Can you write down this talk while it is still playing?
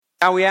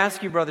Now we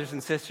ask you, brothers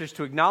and sisters,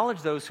 to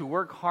acknowledge those who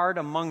work hard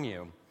among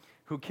you,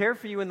 who care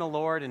for you in the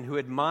Lord and who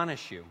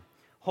admonish you.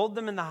 Hold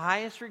them in the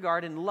highest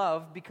regard and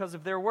love because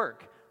of their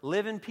work.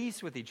 Live in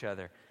peace with each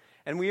other.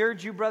 And we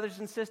urge you, brothers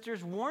and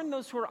sisters, warn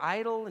those who are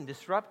idle and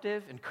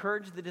disruptive,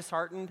 encourage the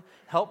disheartened,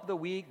 help the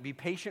weak, be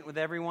patient with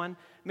everyone.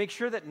 Make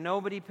sure that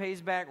nobody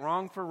pays back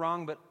wrong for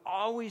wrong, but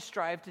always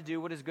strive to do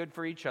what is good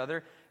for each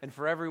other and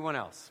for everyone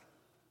else.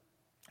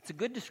 It's a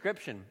good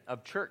description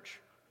of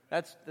church.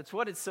 That's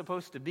what it's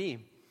supposed to be.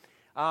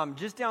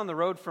 Just down the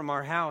road from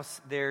our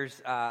house,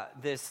 there's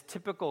this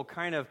typical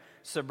kind of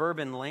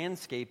suburban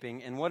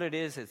landscaping, and what it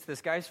is, it's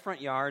this guy's front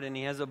yard, and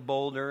he has a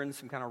boulder and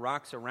some kind of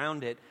rocks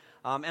around it,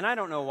 and I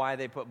don't know why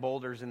they put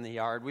boulders in the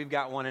yard. We've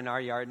got one in our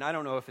yard, and I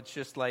don't know if it's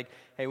just like,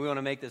 hey, we want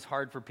to make this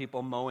hard for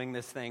people mowing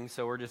this thing,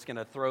 so we're just going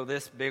to throw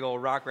this big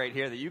old rock right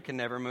here that you can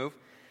never move.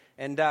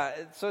 And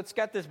so it's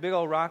got this big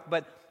old rock,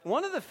 but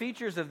one of the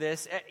features of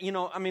this,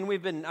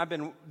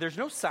 there's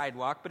no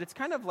sidewalk, but it's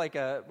kind of like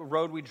a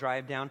road we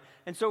drive down.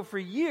 And so for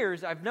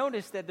years, I've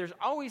noticed that there's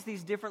always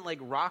these different like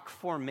rock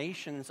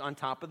formations on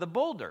top of the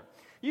boulder.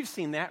 You've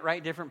seen that,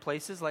 right? Different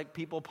places, like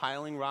people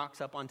piling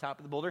rocks up on top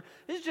of the boulder.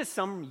 This is just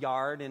some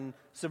yard in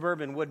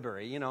suburban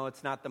Woodbury.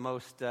 It's not the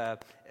most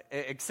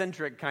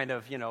eccentric kind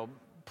of,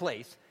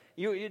 place.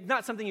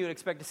 Not something you would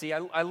expect to see.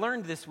 I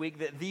learned this week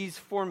that these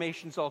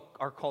formations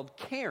are called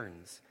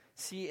cairns,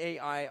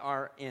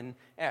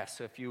 C-A-I-R-N-S.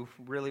 So if you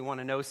really want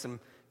to know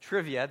some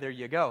trivia, there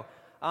you go.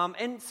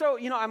 And so,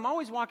 I'm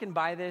always walking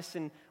by this,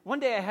 and one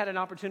day I had an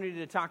opportunity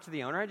to talk to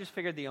the owner. I just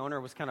figured the owner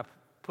was kind of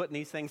putting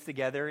these things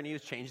together, and he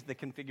was changing the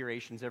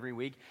configurations every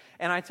week.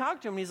 And I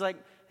talked to him, and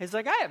he's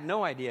like, I have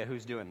no idea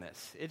who's doing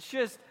this. It's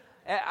just,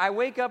 I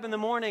wake up in the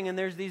morning and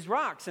there's these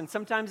rocks, and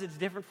sometimes it's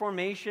different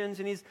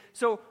formations.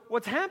 So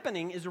what's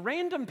happening is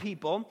random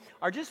people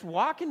are just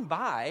walking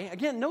by,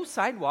 again, no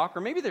sidewalk,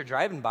 or maybe they're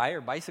driving by or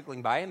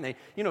bicycling by, and they,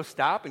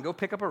 stop and go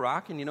pick up a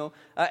rock and,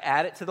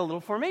 add it to the little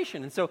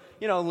formation. And so,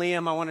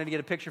 Liam, I wanted to get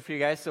a picture for you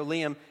guys. So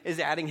Liam is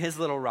adding his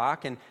little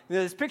rock, and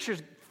this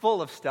picture's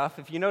full of stuff.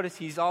 If you notice,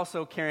 he's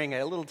also carrying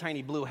a little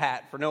tiny blue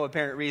hat for no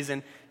apparent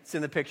reason. It's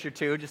in the picture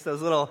too, just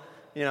those little,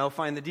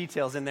 find the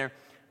details in there.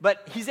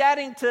 But he's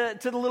adding to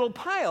the little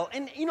pile.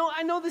 And,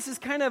 I know this is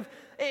kind of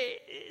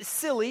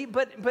silly,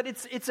 but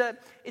it's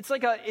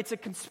a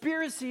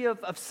conspiracy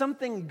of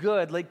something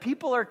good. Like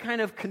people are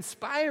kind of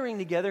conspiring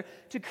together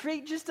to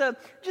create just a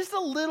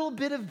little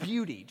bit of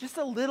beauty, just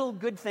a little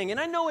good thing. And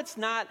I know it's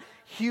not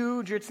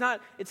huge, or it's not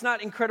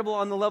incredible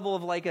on the level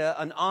of like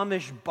an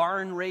Amish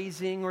barn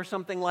raising or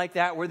something like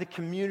that, where the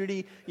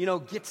community,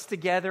 gets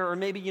together, or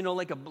maybe,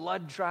 like a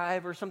blood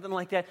drive or something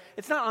like that.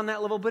 It's not on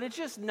that level, but it's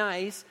just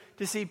nice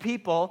to see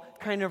people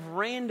kind of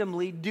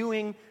randomly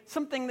doing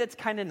something that's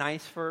kind of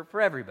nice for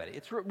everybody.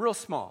 It's real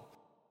small.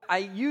 I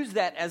use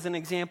that as an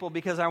example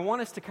because I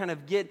want us to kind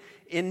of get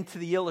into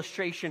the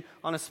illustration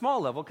on a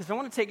small level, because I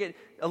want to take it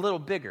a little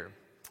bigger.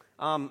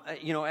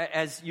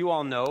 As you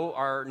all know,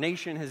 our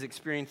nation has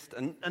experienced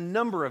a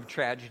number of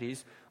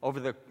tragedies over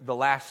the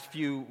last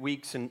few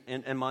weeks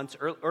and months.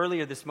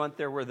 Earlier this month,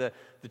 there were the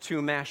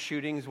two mass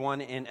shootings,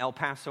 one in El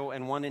Paso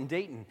and one in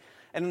Dayton.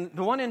 And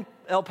the one in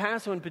El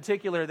Paso in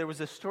particular, there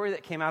was a story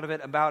that came out of it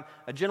about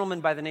a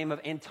gentleman by the name of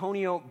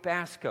Antonio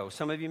Basco.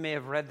 Some of you may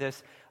have read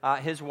this.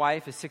 His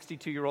wife, his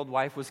 62-year-old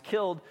wife, was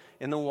killed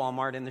in the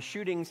Walmart in the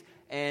shootings,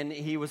 and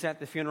he was at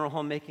the funeral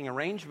home making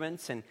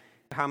arrangements, and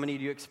how many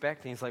do you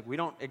expect? And he's like, we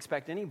don't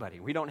expect anybody.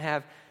 We don't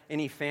have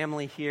any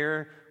family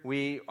here.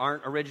 We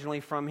aren't originally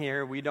from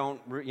here. We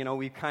don't,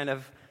 we've kind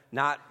of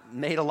not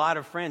made a lot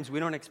of friends. We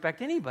don't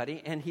expect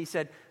anybody. And he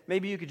said,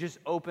 maybe you could just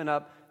open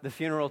up the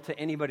funeral to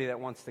anybody that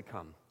wants to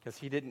come, because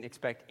he didn't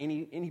expect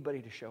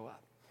anybody to show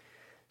up.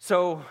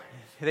 So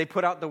they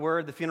put out the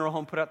word, the funeral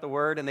home put out the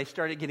word, and they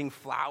started getting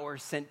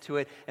flowers sent to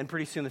it, and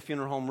pretty soon the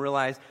funeral home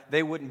realized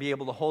they wouldn't be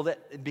able to hold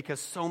it because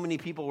so many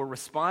people were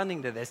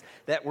responding to this,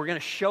 that we're going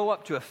to show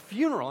up to a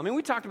funeral. I mean,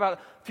 we talked about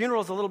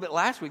funerals a little bit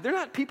last week. They're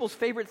not people's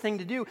favorite thing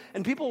to do,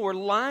 and people were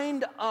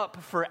lined up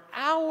for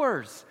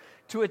hours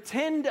to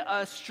attend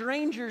a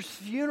stranger's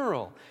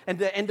funeral and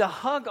to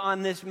hug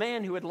on this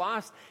man who had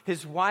lost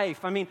his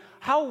wife. I mean,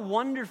 how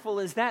wonderful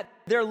is that?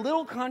 Their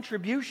little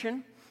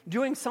contribution,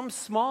 doing some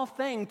small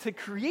thing to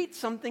create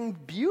something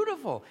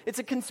beautiful. It's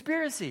a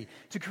conspiracy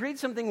to create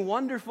something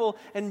wonderful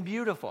and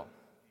beautiful.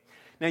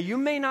 Now, you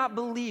may not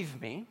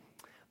believe me,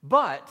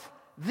 but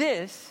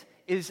this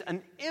is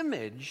an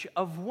image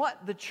of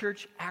what the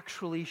church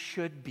actually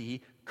should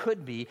be,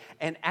 could be,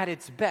 and at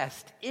its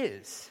best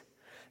is.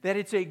 That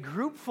it's a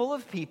group full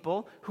of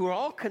people who are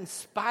all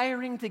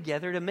conspiring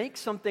together to make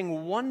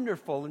something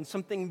wonderful and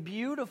something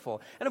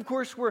beautiful. And of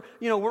course, we're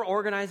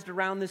organized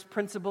around this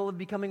principle of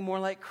becoming more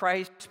like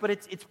Christ, but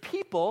it's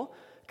people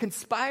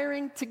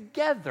conspiring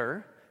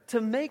together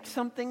to make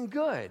something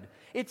good.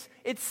 It's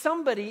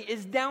somebody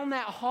is down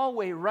that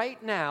hallway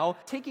right now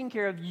taking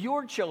care of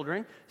your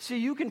children so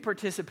you can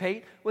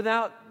participate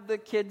without the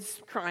kids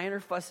crying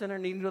or fussing or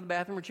needing to go to the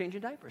bathroom or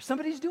changing diapers.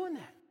 Somebody's doing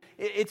that.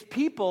 It's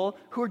people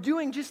who are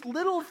doing just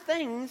little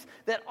things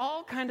that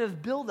all kind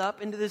of build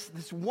up into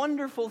this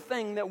wonderful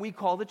thing that we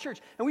call the church.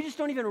 And we just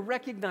don't even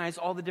recognize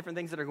all the different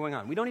things that are going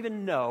on. We don't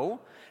even know.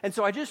 And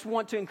so I just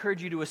want to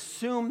encourage you to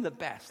assume the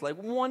best. Like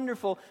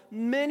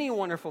many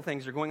wonderful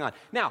things are going on.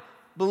 Now,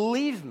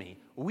 believe me,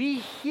 we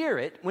hear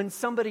it when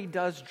somebody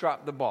does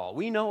drop the ball.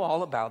 We know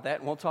all about that,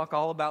 and we'll talk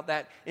all about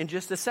that in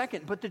just a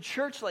second. But the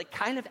church, like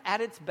kind of at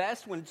its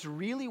best, when it's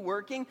really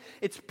working,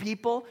 it's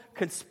people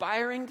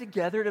conspiring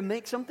together to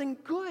make something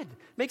good,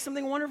 make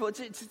something wonderful.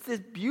 It's this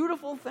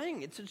beautiful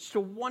thing. It's just a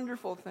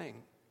wonderful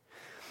thing.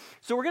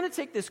 So we're going to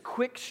take this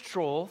quick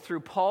stroll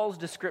through Paul's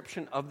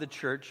description of the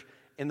church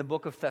in the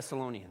book of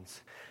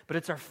Thessalonians. But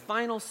it's our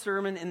final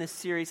sermon in this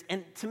series,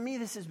 and to me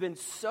this has been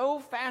so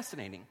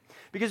fascinating.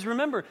 Because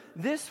remember,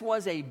 this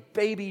was a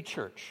baby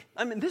church.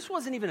 I mean, this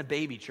wasn't even a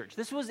baby church.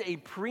 This was a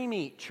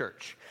preemie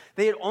church.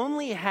 They had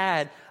only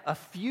had a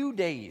few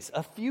days,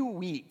 a few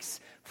weeks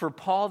for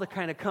Paul to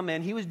kind of come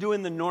in. He was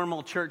doing the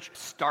normal church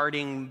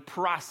starting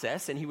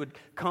process, and he would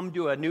come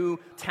to a new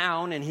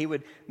town, and he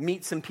would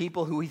meet some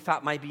people who he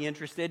thought might be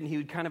interested, and he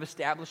would kind of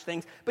establish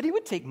things. But he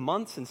would take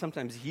months and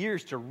sometimes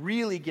years to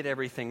really get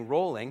everything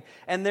rolling.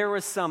 And there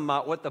was some,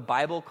 what the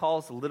Bible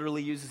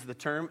literally uses the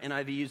term,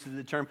 NIV uses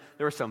the term,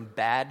 there were some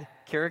bad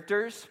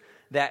characters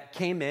that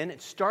came in,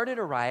 it started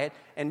a riot,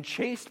 and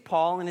chased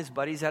Paul and his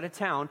buddies out of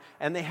town,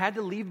 and they had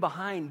to leave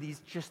behind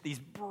these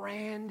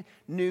brand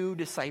new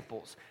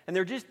disciples. And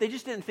they just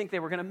didn't think they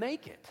were going to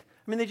make it.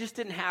 I mean,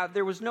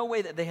 there was no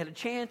way that they had a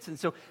chance, and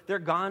so they're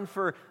gone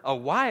for a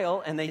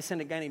while, and they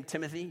send a guy named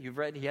Timothy. You've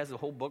read, he has a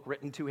whole book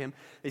written to him.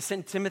 They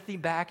send Timothy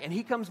back, and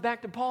he comes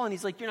back to Paul, and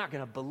he's like, "You're not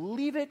going to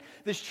believe it.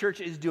 This church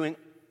is doing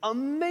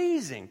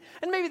amazing."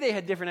 And maybe they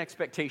had different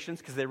expectations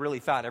because they really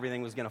thought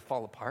everything was going to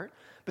fall apart.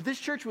 But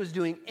this church was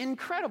doing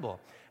incredible.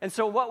 And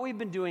so what we've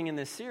been doing in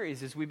this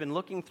series is we've been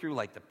looking through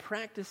like the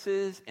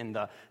practices and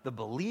the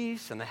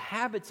beliefs and the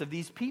habits of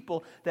these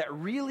people that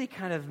really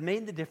kind of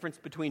made the difference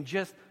between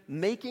just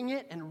making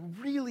it and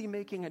really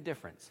making a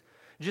difference.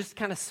 Just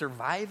kind of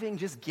surviving,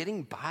 just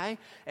getting by,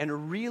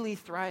 and really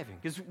thriving.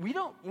 Because we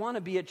don't want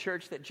to be a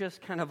church that just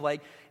kind of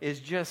like is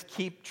just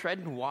keep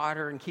treading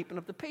water and keeping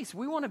up the pace.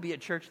 We want to be a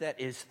church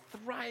that is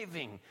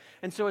thriving.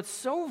 And so it's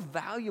so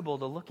valuable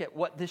to look at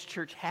what this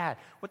church had,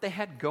 what they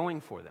had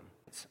going for them.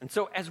 And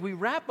so as we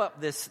wrap up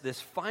this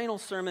final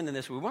sermon in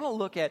this, we want to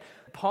look at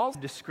Paul's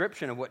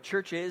description of what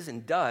church is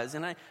and does.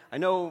 And I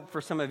know for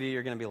some of you,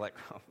 you're going to be like,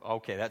 "Oh,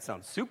 okay, that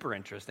sounds super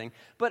interesting."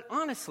 But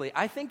honestly,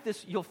 I think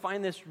you'll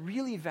find this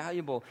really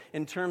valuable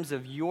in terms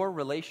of your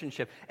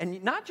relationship.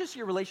 And not just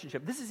your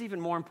relationship, this is even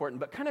more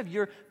important, but kind of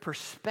your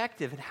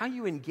perspective and how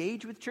you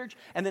engage with church,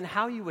 and then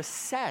how you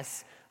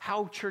assess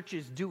how church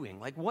is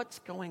doing. Like, what's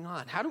going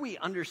on? How do we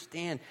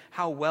understand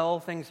how well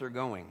things are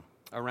going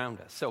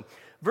around us? So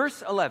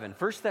verse 11,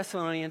 1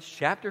 Thessalonians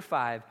chapter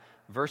 5,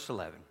 verse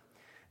 11.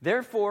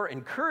 "Therefore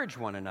encourage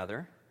one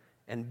another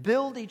and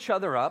build each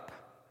other up,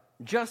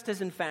 just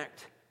as in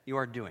fact you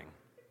are doing."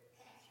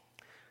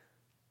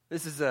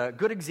 This is a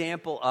good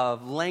example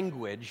of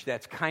language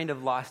that's kind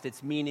of lost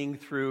its meaning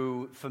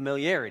through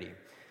familiarity.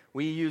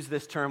 We use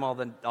this term all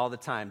the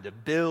time, to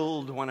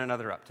build one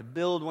another up,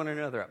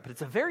 But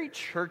it's a very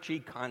churchy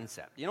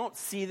concept. You don't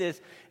see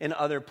this in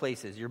other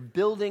places. You're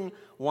building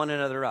one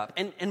another up.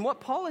 And what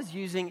Paul is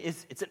using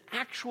it's an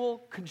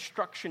actual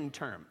construction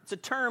term. It's a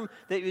term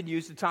that you would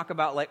use to talk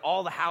about like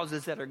all the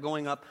houses that are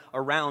going up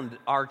around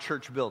our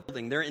church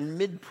building. They're in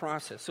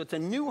mid-process. So it's a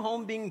new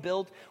home being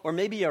built, or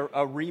maybe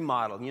a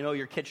remodel. You know,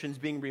 your kitchen's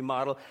being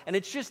remodeled. And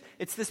it's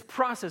this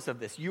process of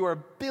this. You are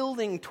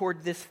building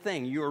toward this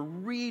thing. You are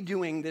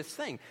redoing this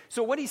thing.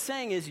 So what he's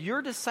saying is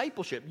your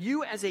discipleship,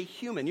 you as a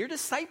human, your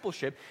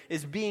discipleship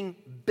is being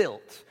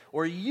built,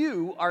 or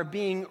you are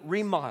being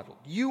remodeled.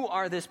 You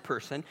are this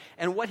person.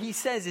 And what he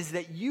says is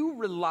that you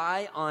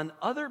rely on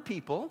other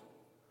people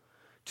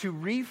to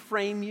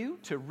reframe you,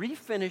 to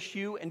refinish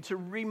you, and to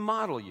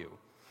remodel you.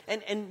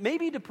 And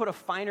maybe to put a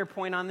finer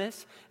point on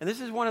this, and this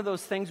is one of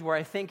those things where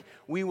I think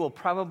we will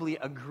probably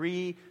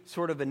agree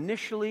sort of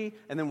initially,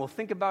 and then we'll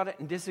think about it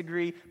and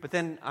disagree, but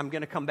then I'm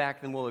going to come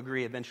back and we'll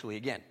agree eventually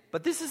again.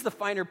 But this is the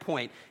finer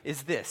point,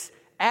 is this.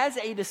 As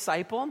a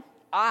disciple,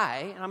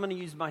 and I'm going to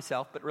use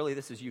myself, but really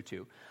this is you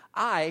too,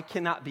 I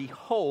cannot be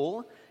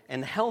whole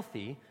and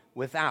healthy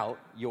without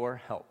your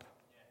help.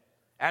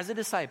 As a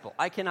disciple,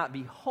 I cannot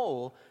be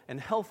whole and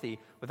healthy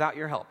without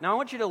your help. Now, I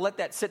want you to let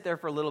that sit there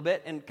for a little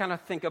bit and kind of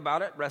think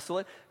about it, wrestle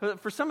it.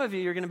 For some of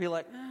you, you're going to be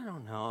like, I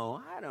don't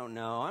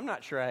know. I'm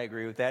not sure I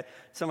agree with that.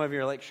 Some of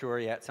you are like, sure,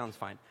 yeah, it sounds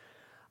fine.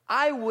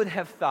 I would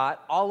have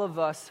thought all of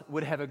us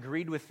would have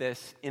agreed with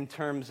this in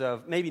terms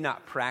of maybe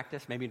not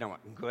practice, maybe not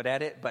good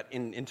at it, but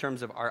in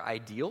terms of our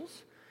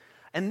ideals.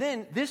 And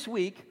then this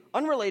week,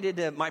 unrelated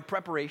to my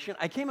preparation,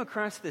 I came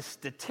across this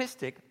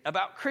statistic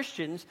about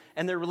Christians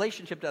and their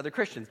relationship to other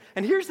Christians.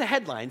 And here's the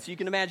headline, so you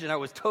can imagine I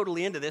was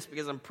totally into this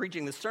because I'm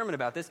preaching this sermon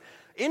about this.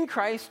 In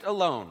Christ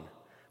alone,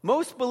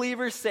 most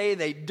believers say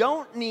they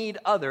don't need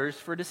others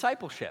for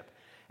discipleship.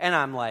 And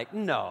I'm like,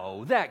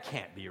 no, that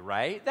can't be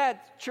right.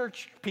 That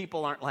church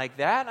people aren't like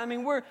that. I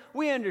mean,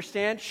 we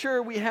understand,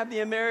 sure, we have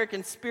the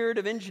American spirit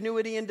of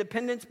ingenuity,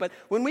 independence, but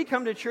when we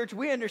come to church,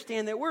 we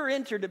understand that we're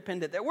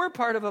interdependent, that we're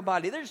part of a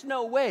body. There's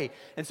no way.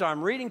 And so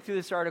I'm reading through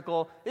this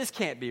article. This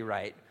can't be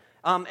right.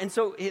 And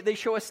so they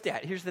show a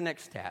stat. Here's the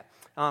next stat.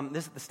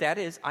 The stat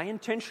is, I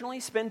intentionally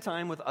spend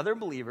time with other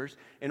believers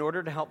in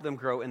order to help them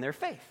grow in their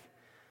faith.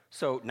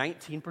 So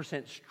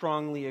 19%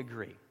 strongly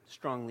agree.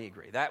 Strongly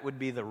agree. That would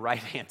be the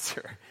right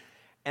answer.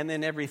 And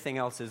then everything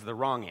else is the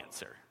wrong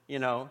answer. You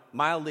know,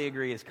 mildly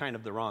agree is kind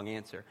of the wrong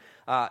answer.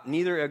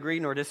 Neither agree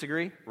nor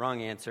disagree,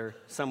 wrong answer.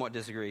 Somewhat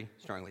disagree,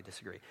 strongly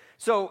disagree.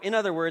 So, in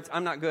other words,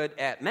 I'm not good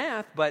at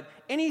math, but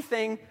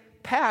anything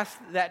past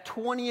that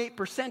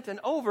 28% and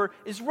over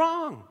is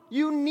wrong.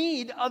 You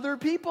need other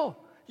people.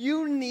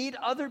 You need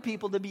other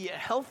people to be a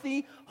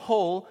healthy,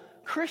 whole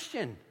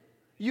Christian.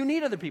 You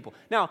need other people.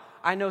 Now,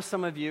 I know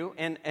some of you,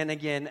 and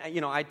again, you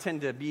know, I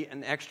tend to be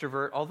an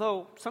extrovert,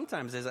 although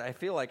sometimes as I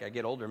feel like I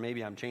get older,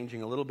 maybe I'm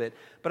changing a little bit.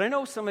 But I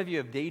know some of you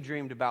have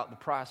daydreamed about the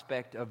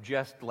prospect of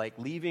just like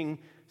leaving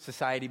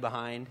society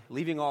behind,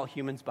 leaving all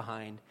humans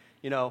behind,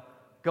 you know,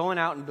 going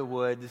out into the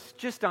woods,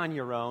 just on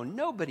your own,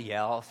 nobody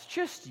else,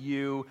 just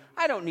you.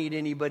 I don't need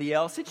anybody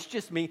else. It's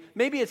just me.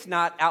 Maybe it's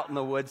not out in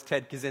the woods,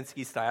 Ted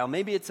Kaczynski style.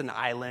 Maybe it's an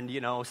island, you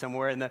know,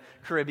 somewhere in the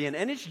Caribbean,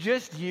 and it's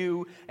just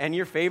you and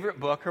your favorite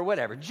book or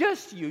whatever.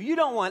 Just you. You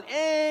don't want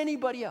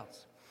anybody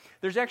else.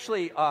 There's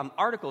actually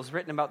articles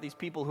written about these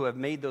people who have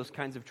made those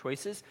kinds of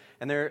choices,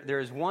 and there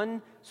is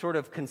one sort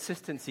of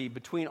consistency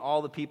between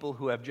all the people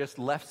who have just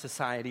left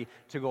society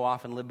to go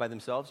off and live by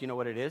themselves. You know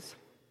what it is?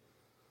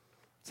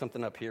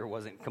 Something up here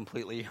wasn't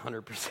completely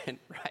 100%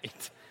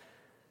 right.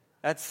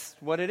 That's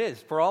what it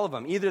is for all of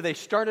them. Either they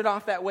started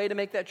off that way to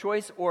make that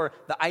choice, or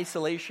the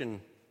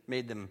isolation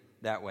made them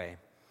that way.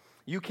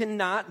 You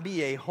cannot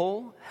be a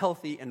whole,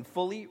 healthy, and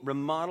fully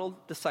remodeled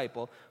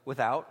disciple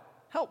without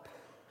help.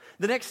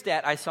 The next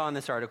stat I saw in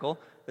this article,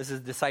 this is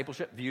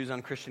Discipleship Views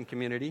on Christian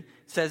Community,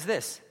 says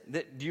this.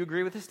 Do you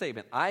agree with this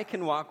statement? I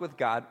can walk with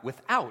God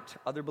without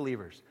other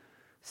believers.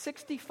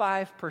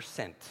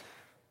 65%.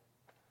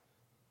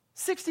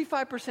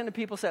 65% of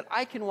people said,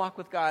 I can walk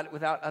with God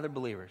without other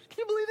believers. Can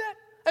you believe that?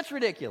 That's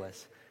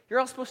ridiculous. You're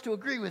all supposed to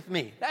agree with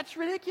me. That's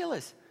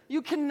ridiculous.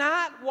 You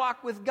cannot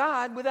walk with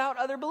God without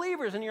other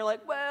believers. And you're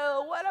like,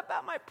 well, what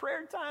about my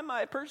prayer time,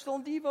 my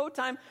personal devo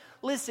time?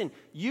 Listen,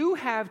 you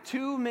have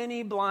too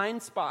many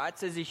blind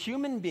spots as a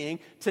human being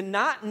to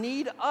not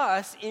need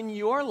us in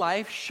your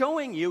life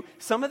showing you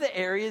some of the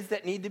areas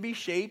that need to be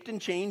shaped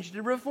and changed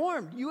and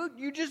reformed.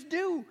 You just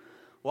do.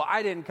 Well,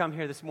 I didn't come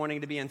here this morning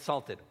to be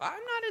insulted. I'm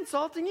not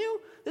insulting you.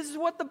 This is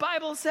what the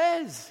Bible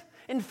says.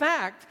 In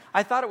fact,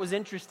 I thought it was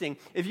interesting.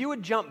 If you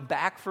would jump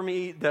back for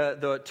me,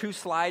 the 2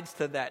 slides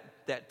to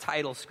that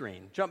title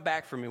screen. Jump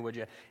back for me, would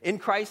you? In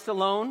Christ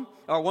alone,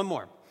 or one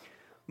more.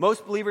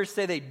 Most believers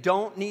say they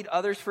don't need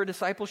others for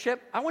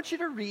discipleship. I want you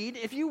to read,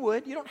 if you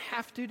would. You don't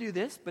have to do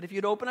this, but if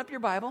you'd open up your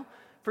Bible,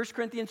 1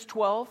 Corinthians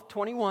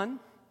 12:21.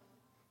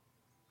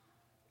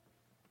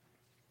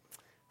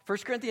 1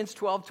 Corinthians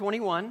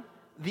 12:21.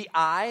 The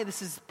eye,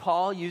 this is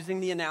Paul using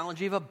the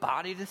analogy of a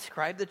body to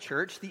describe the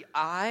church. The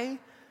eye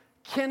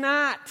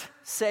cannot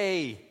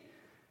say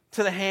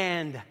to the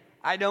hand,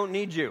 I don't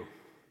need you.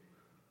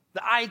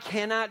 The eye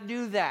cannot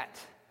do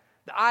that.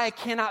 The eye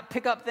cannot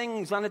pick up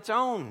things on its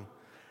own.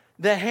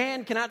 The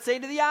hand cannot say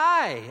to the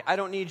eye, I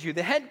don't need you.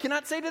 The head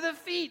cannot say to the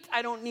feet,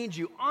 I don't need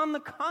you. On the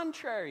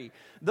contrary,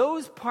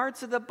 those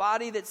parts of the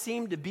body that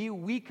seem to be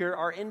weaker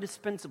are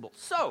indispensable.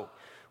 So,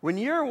 when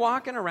you're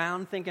walking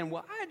around thinking,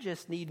 well, I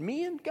just need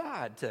me and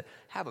God to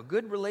have a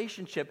good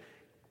relationship,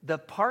 the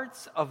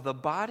parts of the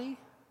body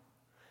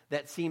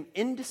that seem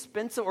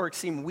indispensable or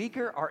seem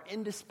weaker are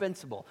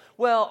indispensable.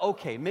 Well,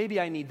 okay, maybe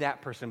I need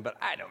that person, but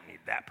I don't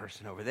need that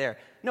person over there.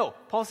 No,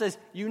 Paul says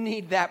you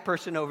need that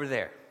person over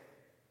there.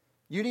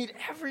 You need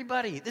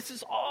everybody. This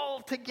is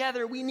all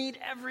together. We need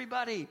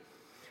everybody.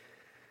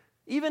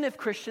 Even if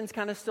Christians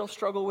kind of still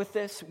struggle with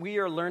this, we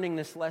are learning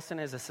this lesson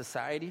as a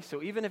society.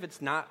 So even if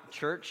it's not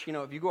church, you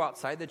know, if you go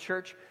outside the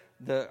church,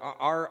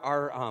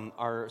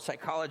 our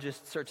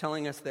psychologists are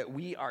telling us that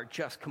we are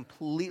just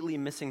completely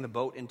missing the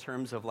boat in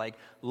terms of like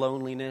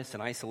loneliness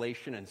and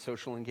isolation and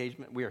social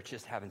engagement. We are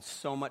just having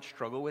so much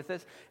struggle with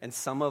this. And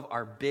some of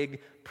our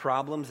big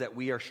problems that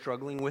we are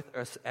struggling with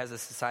as a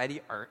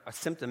society are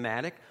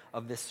symptomatic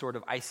of this sort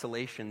of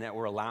isolation that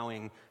we're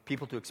allowing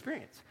people to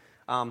experience.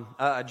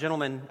 A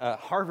gentleman,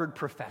 Harvard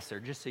professor,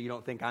 just so you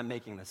don't think I'm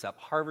making this up,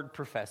 Harvard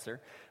professor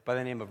by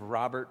the name of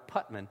Robert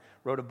Putnam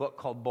wrote a book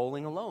called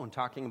Bowling Alone,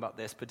 talking about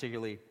this,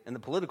 particularly in the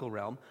political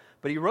realm.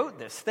 But he wrote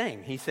this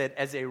thing. He said,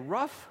 as a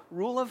rough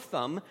rule of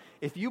thumb,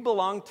 if you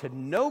belong to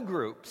no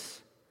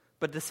groups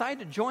but decide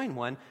to join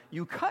one,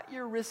 you cut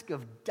your risk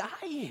of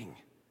dying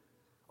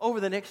over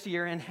the next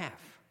year and a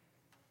half.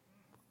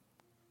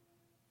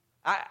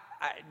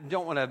 I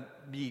don't want to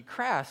be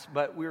crass,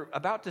 but we're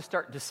about to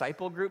start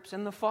disciple groups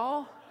in the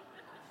fall.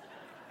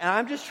 And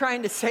I'm just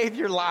trying to save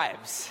your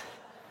lives.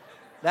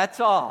 That's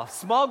all.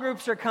 Small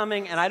groups are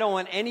coming, and I don't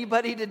want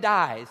anybody to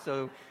die.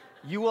 So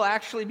you will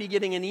actually be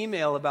getting an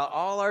email about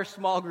all our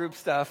small group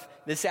stuff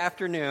this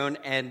afternoon,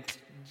 and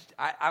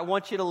I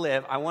want you to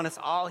live. I want us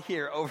all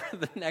here over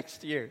the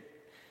next year.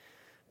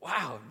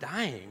 Wow,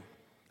 dying.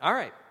 All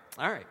right.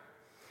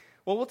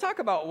 Well, we'll talk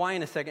about why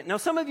in a second. Now,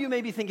 some of you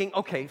may be thinking,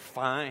 okay,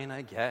 fine,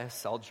 I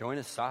guess. I'll join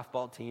a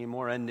softball team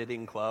or a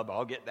knitting club.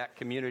 I'll get that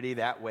community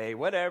that way,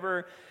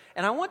 whatever.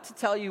 And I want to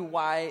tell you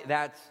why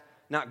that's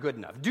not good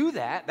enough. Do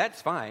that.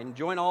 That's fine.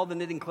 Join all the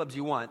knitting clubs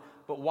you want.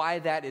 But why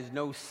that is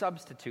no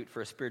substitute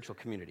for a spiritual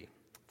community.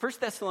 1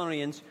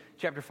 Thessalonians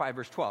chapter 5,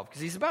 verse 12.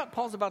 Because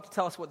Paul's about to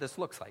tell us what this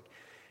looks like.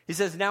 He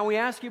says, now we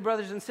ask you,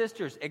 brothers and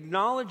sisters,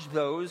 acknowledge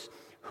those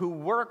who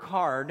work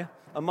hard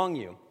among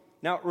you.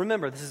 Now,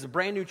 remember, this is a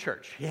brand new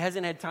church. He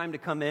hasn't had time to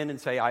come in and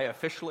say, I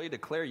officially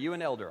declare you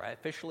an elder. I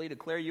officially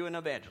declare you an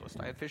evangelist.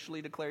 I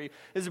officially declare you.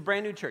 This is a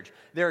brand new church.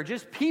 There are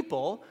just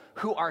people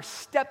who are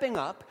stepping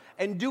up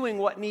and doing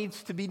what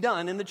needs to be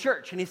done in the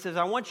church. And he says,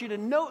 I want you to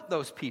note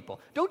those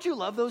people. Don't you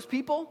love those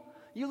people?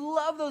 You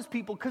love those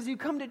people because you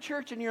come to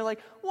church and you're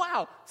like,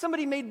 wow,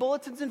 somebody made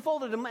bulletins and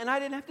folded them and I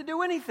didn't have to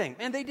do anything.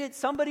 And they did.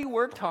 Somebody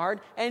worked hard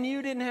and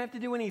you didn't have to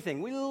do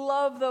anything. We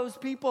love those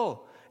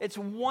people. It's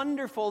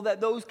wonderful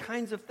that those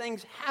kinds of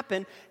things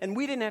happen and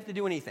we didn't have to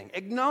do anything.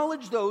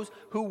 Acknowledge those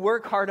who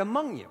work hard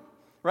among you,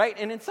 right?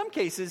 And in some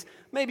cases,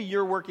 maybe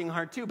you're working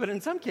hard too, but in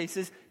some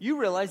cases, you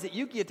realize that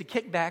you get to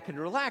kick back and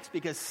relax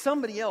because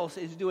somebody else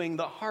is doing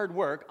the hard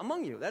work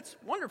among you. That's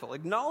wonderful.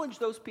 Acknowledge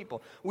those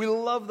people. We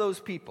love those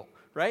people,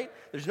 right?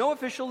 There's no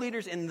official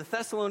leaders in the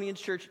Thessalonican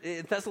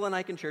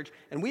church,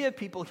 and we have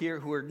people here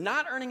who are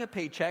not earning a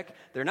paycheck.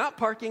 They're not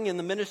parking in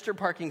the minister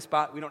parking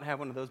spot. We don't have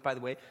one of those, by the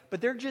way,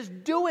 but they're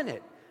just doing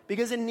it.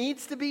 Because it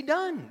needs to be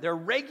done. They're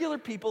regular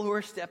people who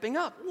are stepping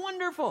up.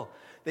 Wonderful.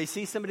 They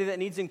see somebody that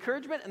needs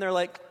encouragement, and they're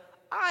like,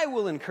 I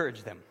will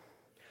encourage them.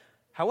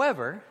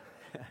 However,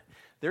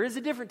 there is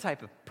a different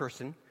type of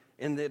person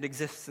that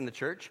exists in the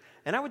church,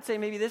 and I would say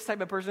maybe this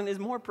type of person is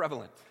more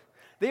prevalent.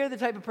 They are the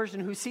type of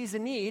person who sees a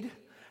need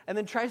and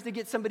then tries to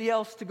get somebody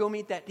else to go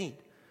meet that need.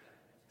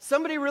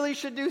 Somebody really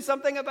should do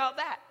something about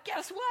that.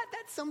 Guess what?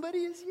 That somebody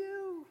is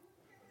you.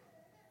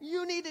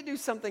 You need to do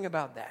something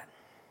about that.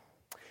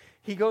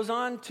 He goes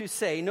on to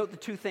say, note the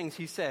two things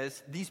he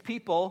says, these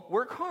people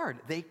work hard.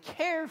 They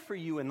care for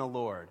you in the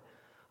Lord.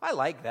 I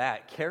like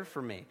that, care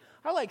for me.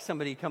 I like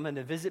somebody coming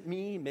to visit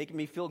me, making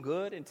me feel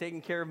good and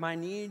taking care of my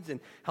needs and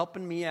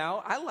helping me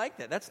out. I like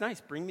that. That's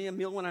nice. Bring me a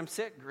meal when I'm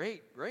sick.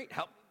 Great.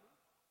 Help.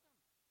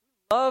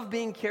 Love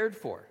being cared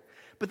for.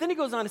 But then he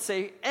goes on to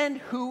say, and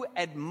who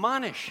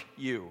admonish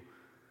you.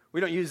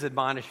 We don't use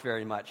admonish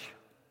very much.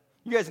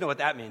 You guys know what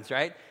that means,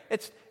 right?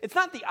 It's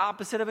not the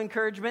opposite of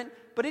encouragement,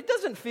 but it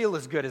doesn't feel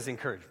as good as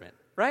encouragement,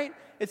 right?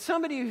 It's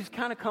somebody who's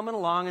kind of coming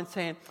along and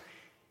saying,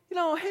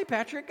 hey,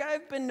 Patrick,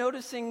 I've been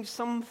noticing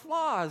some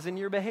flaws in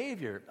your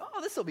behavior.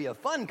 Oh, this will be a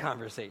fun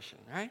conversation,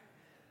 right?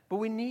 But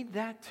we need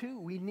that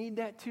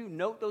too.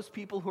 Note those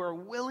people who are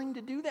willing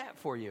to do that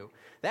for you.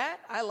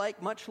 That I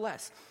like much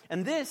less.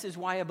 And this is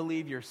why I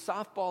believe your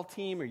softball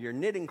team or your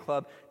knitting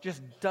club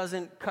just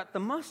doesn't cut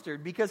the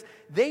mustard, because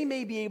they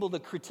may be able to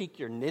critique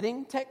your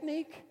knitting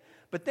technique,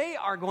 but they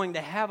are going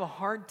to have a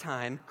hard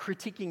time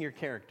critiquing your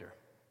character.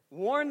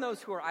 Warn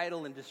those who are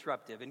idle and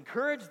disruptive.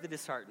 Encourage the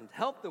disheartened.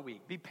 Help the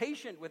weak. Be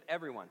patient with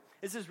everyone.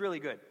 This is really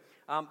good.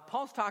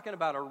 Paul's talking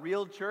about a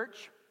real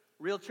church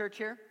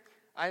here,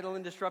 idle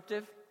and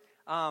disruptive.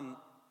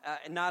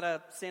 Not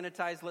a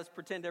sanitized, let's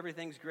pretend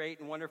everything's great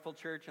and wonderful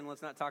church and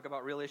let's not talk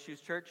about real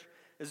issues church.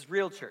 This is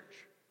real church.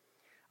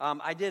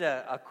 I did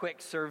a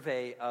quick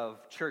survey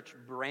of church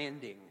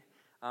branding.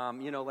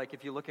 Like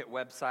if you look at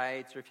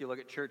websites or if you look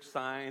at church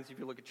signs, if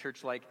you look at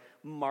church like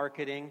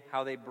marketing,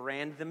 how they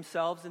brand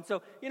themselves. And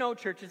so,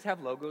 churches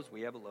have logos,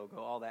 we have a logo,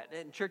 all that.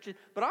 And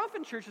but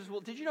often churches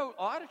did you know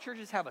a lot of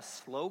churches have a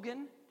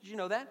slogan? Did you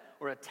know that?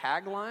 Or a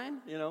tagline?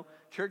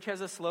 Church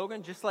has a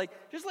slogan, just like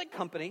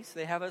companies,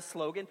 they have a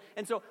slogan.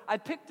 And so I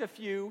picked a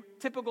few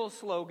typical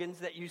slogans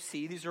that you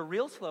see. These are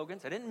real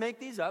slogans. I didn't make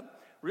these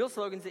up. Real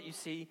slogans that you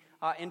see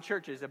in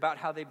churches about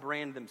how they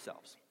brand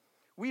themselves.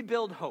 We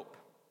build hope.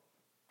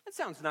 That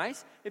sounds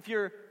nice. If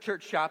you're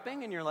church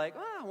shopping and you're like,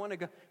 I want to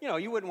go,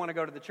 you wouldn't want to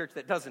go to the church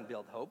that doesn't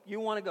build hope. You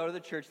want to go to the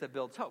church that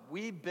builds hope.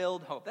 We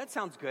build hope. That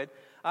sounds good.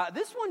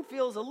 This one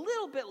feels a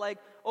little bit like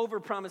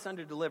overpromise,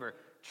 underdeliver.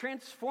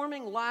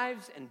 Transforming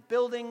lives and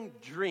building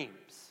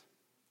dreams.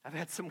 I've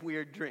had some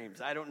weird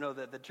dreams. I don't know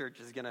that the church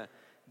is going to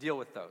deal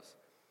with those.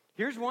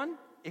 Here's one.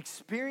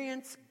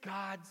 Experience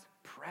God's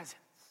presence.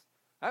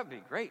 That would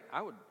be great.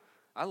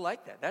 I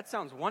like that. That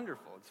sounds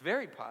wonderful. It's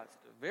very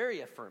positive,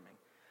 very affirming.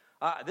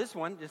 This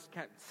one just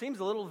kind of seems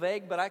a little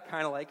vague, but I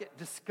kind of like it.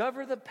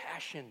 Discover the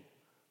passion.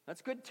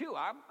 That's good too.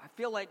 I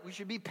feel like we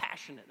should be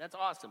passionate. That's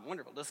awesome.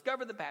 Wonderful.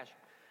 Discover the passion.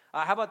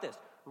 How about this?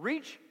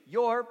 Reach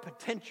your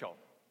potential.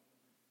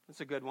 That's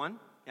a good one.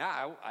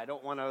 Yeah, I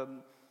don't want to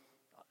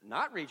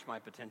not reach my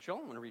potential.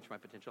 I want to reach my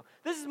potential.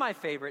 This is my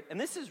favorite, and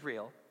this is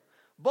real.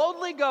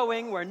 Boldly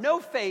going where no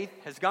faith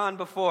has gone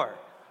before.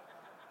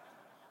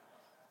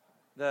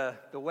 The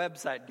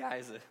website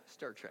guy's a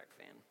Star Trek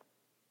fan.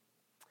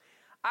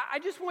 I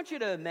just want you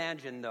to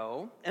imagine,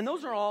 though, and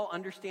those are all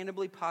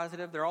understandably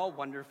positive, they're all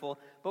wonderful,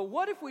 but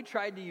what if we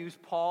tried to use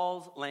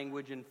Paul's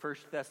language in 1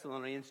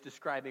 Thessalonians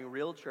describing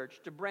real church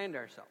to brand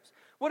ourselves?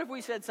 What if we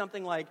said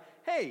something like,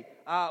 hey,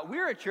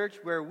 we're a church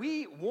where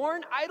we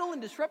warn idle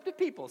and disruptive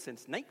people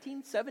since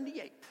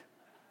 1978.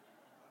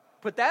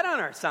 Put that on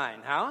our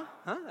sign, huh?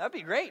 That'd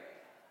be great.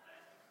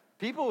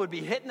 People would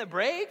be hitting the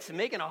brakes and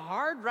making a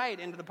hard right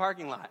into the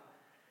parking lot.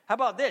 How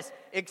about this?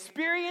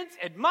 Experience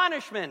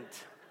admonishment.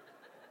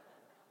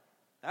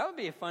 That would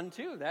be fun,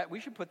 too. We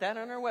should put that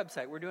on our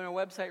website. We're doing a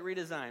website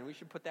redesign. We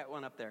should put that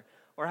one up there.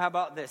 Or how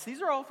about this? These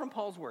are all from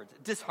Paul's words.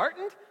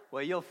 Disheartened?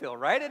 Well, you'll feel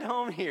right at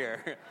home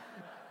here.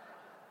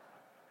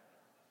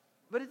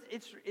 But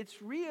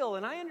it's real,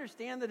 and I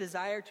understand the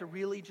desire to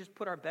really just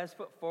put our best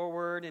foot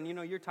forward. And,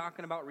 you're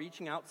talking about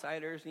reaching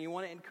outsiders, and you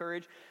want to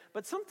encourage.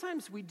 But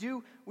sometimes we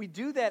do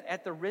that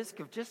at the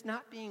risk of just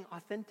not being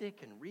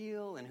authentic and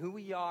real and who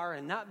we are,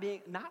 and not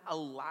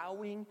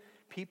allowing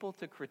people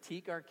to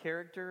critique our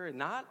character, and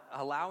not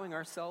allowing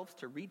ourselves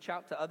to reach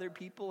out to other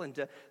people and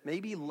to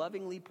maybe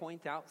lovingly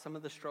point out some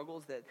of the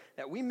struggles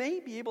that we may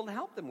be able to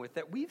help them with,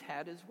 that we've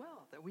had as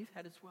well.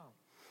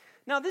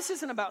 Now, this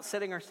isn't about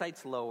setting our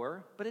sights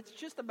lower, but it's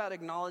just about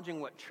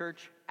acknowledging what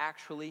church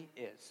actually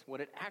is,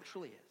 what it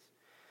actually is.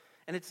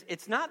 And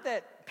it's not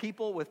that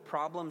people with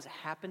problems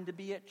happen to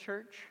be at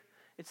church.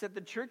 It's that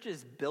the church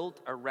is built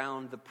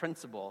around the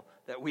principle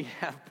that we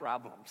have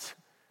problems.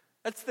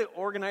 That's the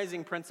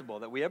organizing principle,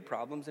 that we have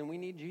problems and we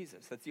need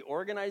Jesus. That's the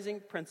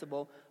organizing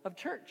principle of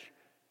church.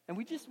 And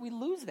we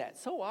lose that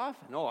so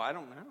often. Oh, I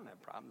don't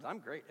have problems. I'm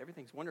great.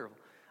 Everything's wonderful.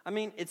 I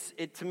mean,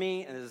 it to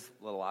me, and this is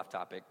a little off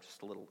topic,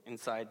 just a little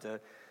inside the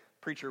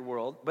preacher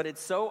world, but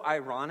it's so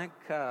ironic,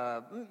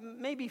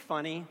 maybe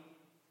funny,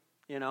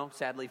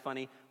 sadly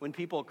funny, when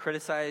people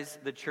criticize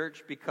the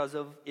church because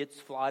of its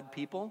flawed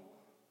people.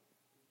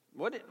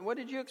 What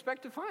did you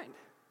expect to find?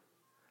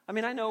 I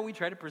mean, I know we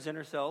try to present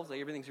ourselves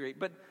like everything's great,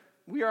 but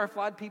we are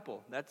flawed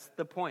people. That's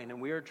the point,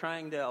 and we are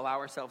trying to allow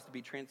ourselves to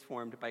be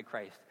transformed by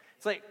Christ.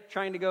 It's like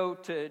trying to go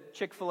to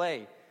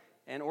Chick-fil-A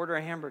and order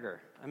a hamburger.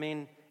 I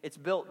mean, it's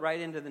built right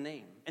into the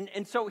name.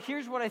 And so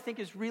here's what I think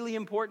is really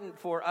important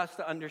for us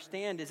to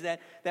understand is that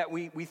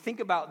we think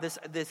about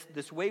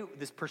this way,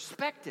 this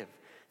perspective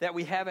that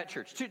we have at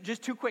church.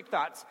 Just two quick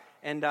thoughts,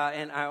 and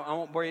I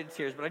won't bore you to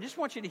tears, but I just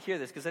want you to hear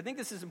this, because I think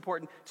this is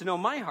important to know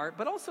my heart,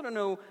 but also to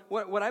know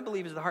what I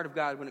believe is the heart of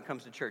God when it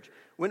comes to church.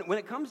 When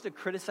it comes to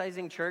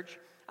criticizing church,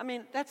 I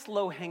mean, that's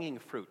low-hanging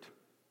fruit.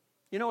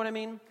 You know what I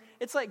mean?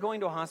 It's like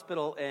going to a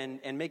hospital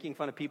and making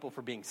fun of people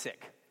for being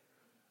sick.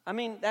 I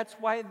mean, that's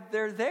why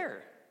they're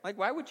there. Like,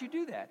 why would you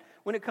do that?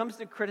 When it comes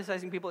to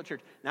criticizing people at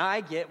church.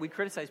 Now, we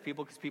criticize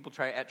people because people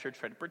try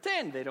to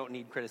pretend they don't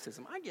need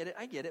criticism. I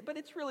get it, but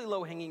it's really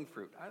low-hanging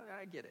fruit.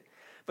 I get it.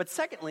 But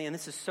secondly, and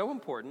this is so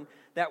important,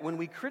 that when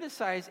we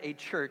criticize a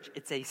church,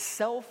 it's a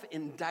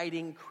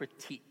self-indicting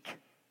critique.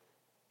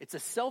 It's a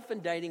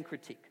self-indicting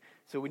critique.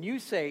 So when you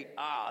say,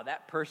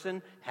 that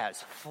person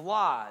has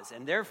flaws,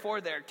 and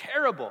therefore they're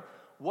terrible,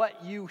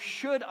 what you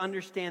should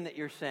understand that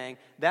you're saying,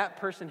 that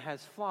person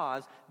has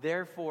flaws,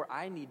 therefore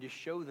I need to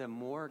show them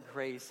more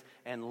grace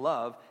and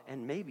love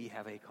and maybe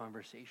have a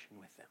conversation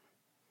with them.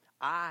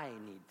 I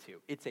need to.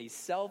 It's a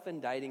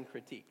self-indicting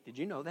critique. Did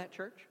you know that,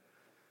 church?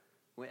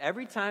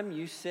 Every time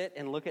you sit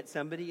and look at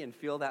somebody and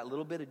feel that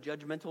little bit of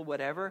judgmental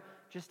whatever,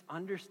 just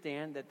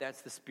understand that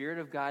that's the Spirit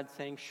of God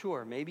saying,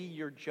 sure, maybe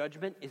your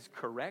judgment is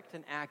correct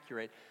and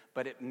accurate,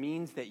 but it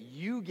means that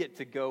you get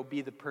to go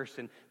be the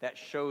person that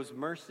shows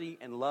mercy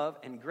and love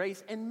and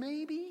grace and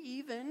maybe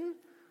even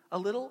a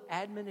little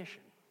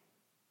admonition.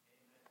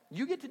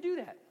 You get to do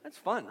that. That's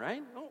fun,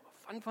 right? Oh,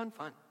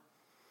 fun.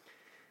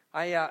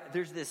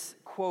 There's this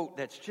quote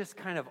that's just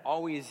kind of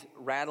always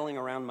rattling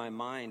around my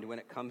mind when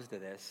it comes to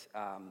this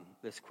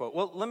quote.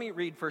 Well, let me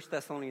read 1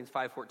 Thessalonians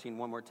 5:14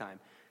 one more time.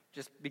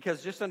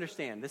 Just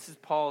understand, this is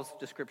Paul's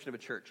description of a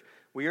church.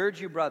 We urge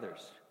you,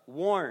 brothers,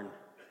 warn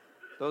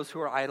those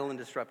who are idle and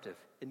disruptive.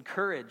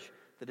 Encourage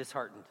the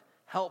disheartened.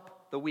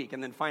 Help the weak.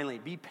 And then finally,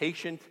 be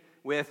patient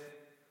with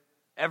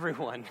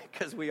everyone,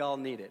 because we all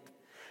need it.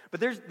 But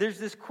there's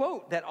this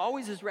quote that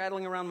always is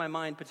rattling around my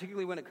mind,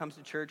 particularly when it comes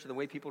to church and the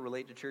way people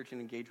relate to church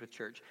and engage with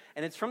church.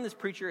 And it's from this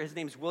preacher. His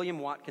name's William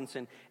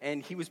Watkinson.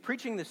 And he was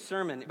preaching this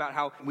sermon about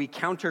how we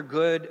counter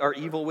good or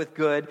evil with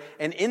good.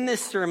 And in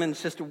this sermon,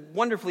 it's just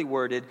wonderfully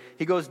worded.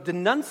 He goes,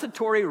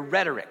 denunciatory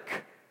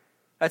rhetoric.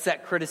 That's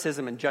that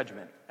criticism and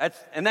judgment. That's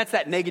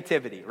that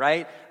negativity,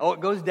 right? Oh, it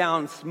goes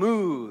down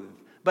smooth.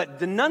 But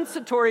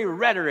denunciatory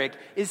rhetoric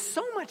is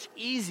so much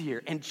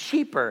easier and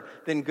cheaper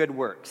than good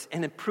works,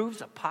 and it proves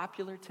a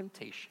popular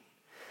temptation.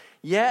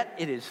 Yet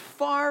it is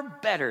far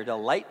better to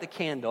light the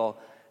candle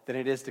than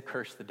it is to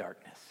curse the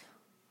darkness.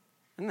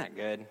 Isn't that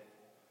good?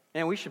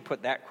 And we should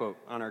put that quote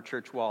on our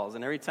church walls.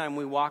 And every time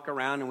we walk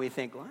around and we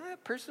think, well,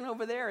 that person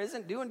over there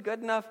isn't doing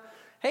good enough,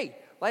 hey,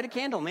 light a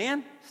candle,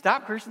 man.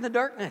 Stop cursing the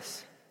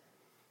darkness.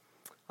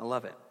 I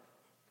love it.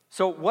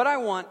 So what I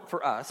want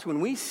for us,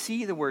 when we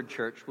see the word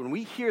church, when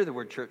we hear the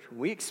word church, when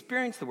we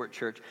experience the word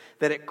church,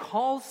 that it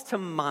calls to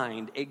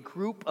mind a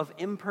group of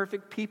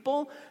imperfect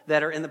people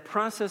that are in the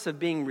process of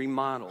being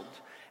remodeled.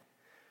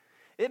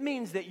 It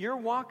means that you're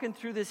walking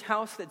through this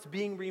house that's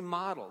being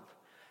remodeled.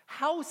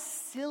 How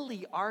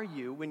silly are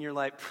you when you're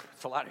like,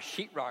 it's a lot of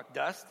sheetrock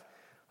dust.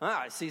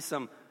 I see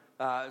some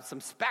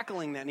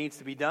spackling that needs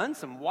to be done,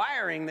 some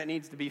wiring that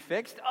needs to be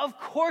fixed. Of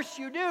course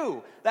you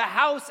do. The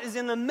house is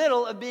in the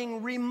middle of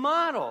being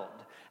remodeled.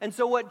 And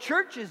so what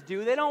churches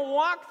do, they don't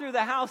walk through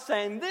the house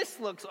saying,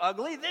 this looks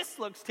ugly, this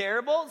looks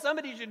terrible,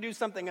 somebody should do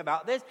something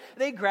about this.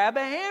 They grab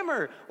a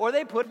hammer, or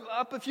they put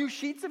up a few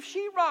sheets of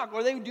sheetrock,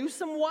 or they do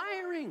some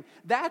wiring.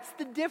 That's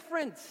the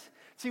difference.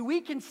 See,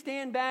 we can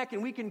stand back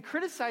and we can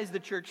criticize the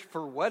church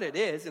for what it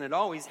is, and it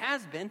always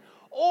has been,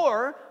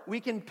 or we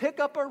can pick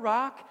up a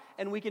rock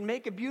and we can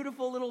make a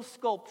beautiful little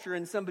sculpture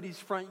in somebody's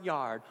front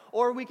yard.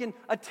 Or we can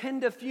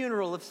attend a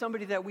funeral of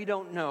somebody that we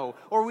don't know.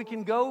 Or we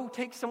can go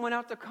take someone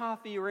out to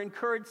coffee or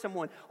encourage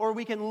someone. Or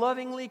we can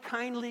lovingly,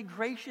 kindly,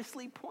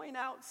 graciously point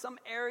out some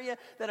area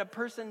that a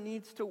person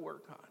needs to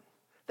work on.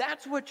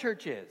 That's what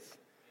church is.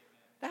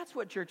 That's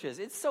what church is.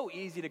 It's so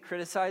easy to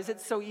criticize.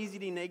 It's so easy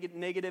to be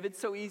negative. It's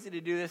so easy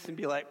to do this and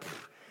be like,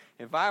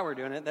 if I were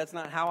doing it, that's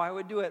not how I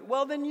would do it.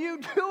 Well, then you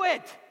do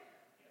it.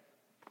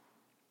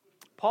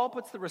 Paul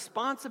puts the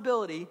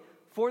responsibility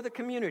for the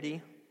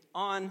community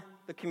on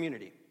the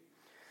community.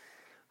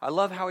 I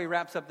love how he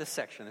wraps up this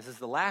section. This is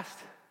the last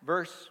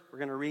verse we're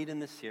going to read in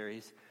this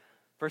series,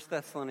 1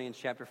 Thessalonians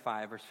chapter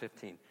 5, verse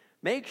 15.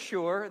 Make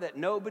sure that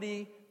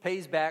nobody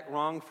pays back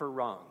wrong for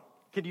wrong.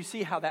 Could you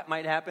see how that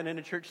might happen in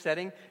a church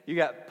setting? You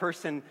got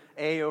person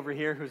A over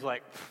here who's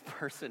like,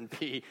 person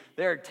B,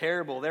 they're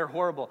terrible, they're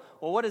horrible.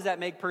 Well, what does that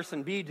make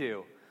person B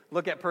do?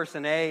 Look at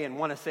person A and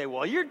want to say,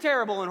 well, you're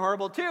terrible and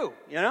horrible too.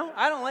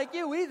 I don't like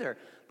you either.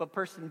 But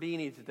person B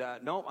needs to,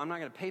 no, I'm not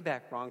going to pay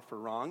back wrong for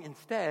wrong.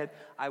 Instead,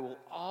 I will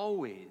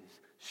always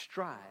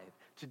strive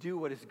to do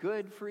what is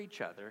good for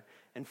each other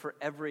and for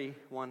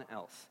everyone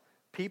else.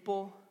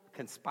 People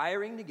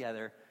conspiring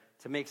together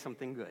to make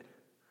something good.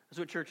 That's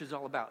what church is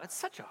all about. That's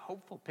such a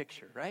hopeful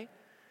picture, right?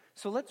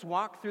 So let's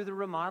walk through the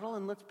remodel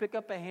and let's pick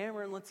up a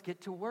hammer and let's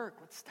get to work.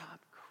 Let's stop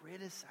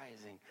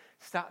criticizing.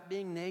 Stop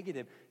being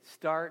negative.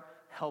 Start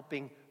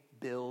helping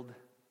build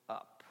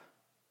up.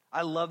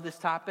 I love this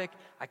topic.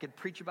 I could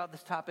preach about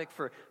this topic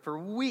for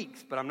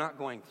weeks, but I'm not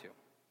going to.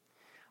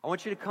 I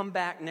want you to come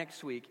back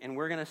next week, and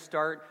we're going to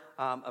start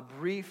a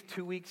brief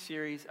 2-week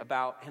series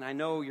about, and I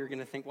know you're going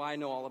to think, well, I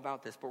know all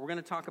about this, but we're going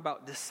to talk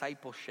about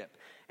discipleship.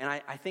 And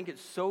I think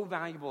it's so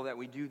valuable that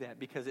we do that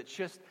because it's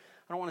just,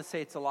 I don't want to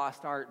say it's a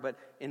lost art, but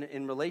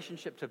in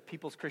relationship to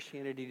people's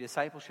Christianity,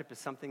 discipleship is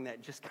something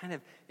that just kind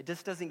of, it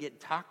just doesn't get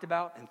talked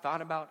about and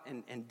thought about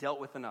and dealt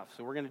with enough.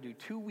 So we're going to do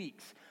 2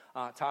 weeks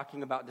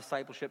talking about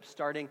discipleship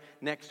starting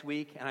next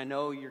week. And I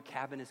know your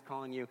cabin is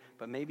calling you,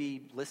 but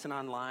maybe listen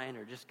online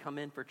or just come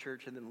in for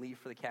church and then leave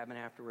for the cabin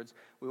afterwards.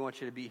 We want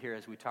you to be here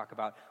as we talk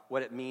about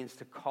what it means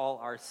to call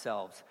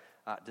ourselves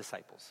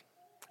disciples.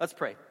 Let's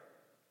pray.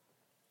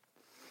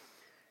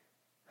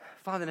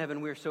 Father in heaven,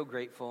 we are so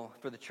grateful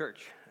for the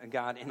church,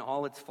 God, in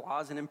all its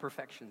flaws and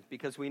imperfections,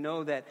 because we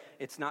know that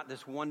it's not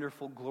this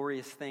wonderful,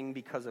 glorious thing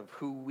because of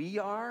who we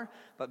are,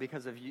 but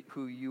because of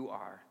who you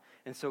are.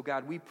 And so,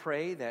 God, we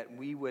pray that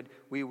we would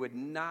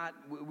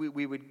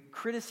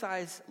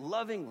criticize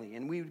lovingly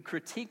and we would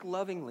critique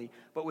lovingly,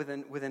 but with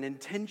an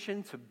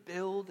intention to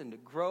build and to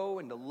grow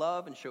and to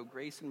love and show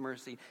grace and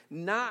mercy,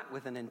 not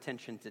with an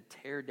intention to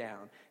tear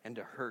down and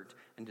to hurt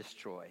and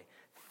destroy.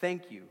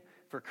 Thank you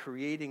for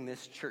creating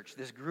this church,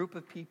 this group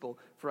of people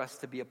for us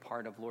to be a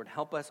part of. Lord,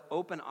 help us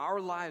open our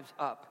lives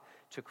up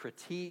to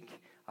critique,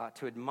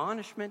 to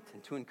admonishment,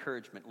 and to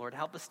encouragement. Lord,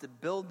 help us to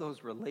build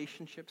those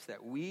relationships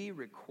that we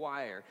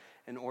require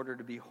in order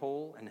to be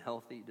whole and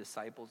healthy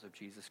disciples of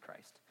Jesus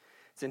Christ.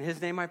 It's in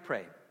his name I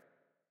pray.